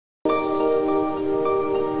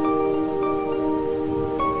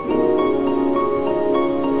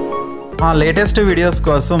మా latest videos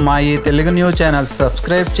కోసం మా ఈ తెలుగు న్యూస్ ఛానల్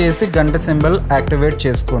సబ్స్క్రైబ్ చేసి గంట సింబల్ యాక్టివేట్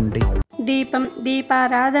చేసుకోండి. దీపం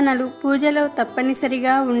దీపారాధనలు పూజలో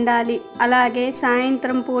తప్పనిసరిగా ఉండాలి. అలాగే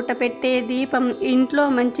సాయంత్రం పూట పెట్టే దీపం ఇంట్లో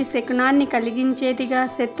మంచి శకునాన్ని కలిగించేదిగా,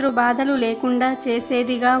 శత్రు బాధలు లేకుండా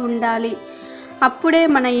చేసేదిగా ఉండాలి. అప్పుడే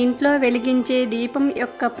మన ఇంట్లో వెలిగించే దీపం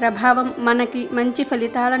యొక్క ప్రభావం మనకి మంచి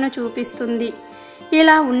ఫలితాలను చూపిస్తుంది.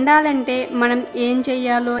 ఇలా ఉండాలంటే మనం ఏం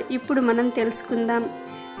చెయ్యాలో ఇప్పుడు మనం తెలుసుకుందాం.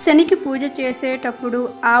 శనికి పూజ చేసేటప్పుడు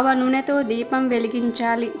ఆవ నూనెతో దీపం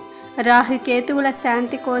వెలిగించాలి. రాహుకేతువుల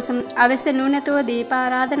శాంతి కోసం అవిసె నూనెతో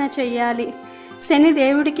దీపారాధన చెయ్యాలి. శని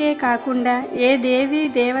దేవుడికే కాకుండా ఏ దేవీ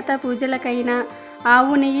దేవత పూజలకైనా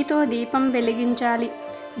ఆవు నెయ్యితో దీపం వెలిగించాలి.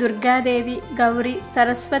 దుర్గాదేవి, గౌరీ,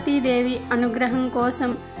 సరస్వతీదేవి అనుగ్రహం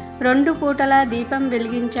కోసం 2 పూటల దీపం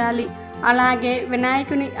వెలిగించాలి. అలాగే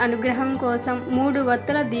వినాయకుని అనుగ్రహం కోసం 3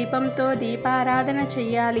 వత్తుల దీపంతో దీపారాధన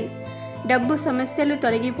చెయ్యాలి. డబ్బు సమస్యలు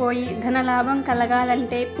తొలగిపోయి ధనలాభం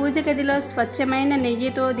కలగాలంటే పూజ గదిలో స్వచ్ఛమైన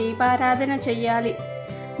నెయ్యితో దీపారాధన చెయ్యాలి.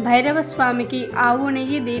 భైరవ స్వామికి ఆవు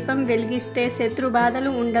నెయ్యి దీపం వెలిగిస్తే శత్రు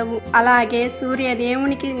బాధలు ఉండవు. అలాగే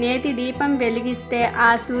సూర్యదేవునికి నేతి దీపం వెలిగిస్తే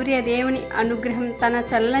ఆ సూర్యదేవుని అనుగ్రహం, తన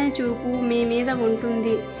చల్లని చూపు మీ మీద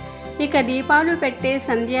ఉంటుంది. ఇక దీపాలు పెట్టే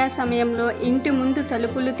సంధ్యా సమయంలో ఇంటి ముందు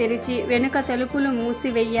తలుపులు తెరిచి వెనుక తలుపులు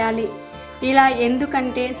మూసివేయాలి. ఇలా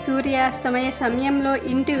ఎందుకంటే సూర్యాస్తమయ సమయంలో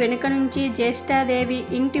ఇంటి వెనుక నుంచి జ్యేష్ఠాదేవి,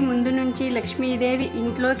 ఇంటి ముందు నుంచి లక్ష్మీదేవి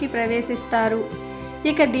ఇంట్లోకి ప్రవేశిస్తారు.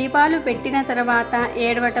 ఇక దీపాలు పెట్టిన తర్వాత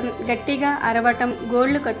ఏడవటం, గట్టిగా అరవటం,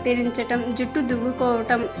 గోళ్లు కత్తిరించటం, జుట్టు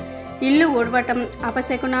దువ్వుకోవటం, ఇల్లు ఊడవటం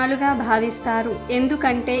అపశకునాలుగా భావిస్తారు.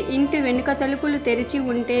 ఎందుకంటే ఇంటి వెనుక తలుపులు తెరిచి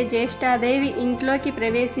ఉంటే జ్యేష్ఠాదేవి ఇంట్లోకి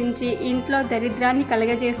ప్రవేశించి ఇంట్లో దరిద్రాన్ని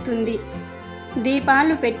కలగజేస్తుంది.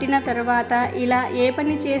 దీపాలు పెట్టిన తరువాత ఇలా ఏ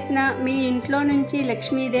పని చేసినా మీ ఇంట్లో నుంచి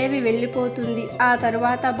లక్ష్మీదేవి వెళ్ళిపోతుంది. ఆ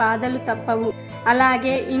తరువాత బాధలు తప్పవు.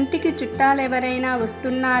 అలాగే ఇంటికి చుట్టాలెవరైనా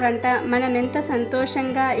వస్తున్నారంట, మనమెంత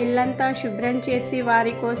సంతోషంగా ఇల్లంతా శుభ్రం చేసి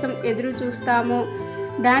వారి కోసం ఎదురు చూస్తామో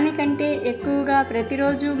దానికంటే ఎక్కువగా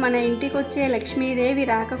ప్రతిరోజు మన ఇంటికొచ్చే లక్ష్మీదేవి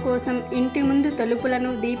రాక కోసం ఇంటి ముందు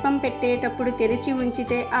తలుపులను దీపం పెట్టేటప్పుడు తెరిచి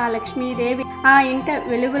ఉంచితే ఆ లక్ష్మీదేవి ఆ ఇంట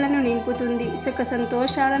వెలుగులను నింపుతుంది, సుఖ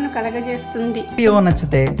సంతోషాలను కలగజేస్తుంది. వీడియో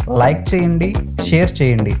నచ్చితే లైక్ చేయండి, షేర్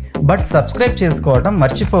చేయండి, బట్ సబ్స్క్రైబ్ చేసుకోవడం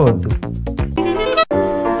మర్చిపోవద్దు.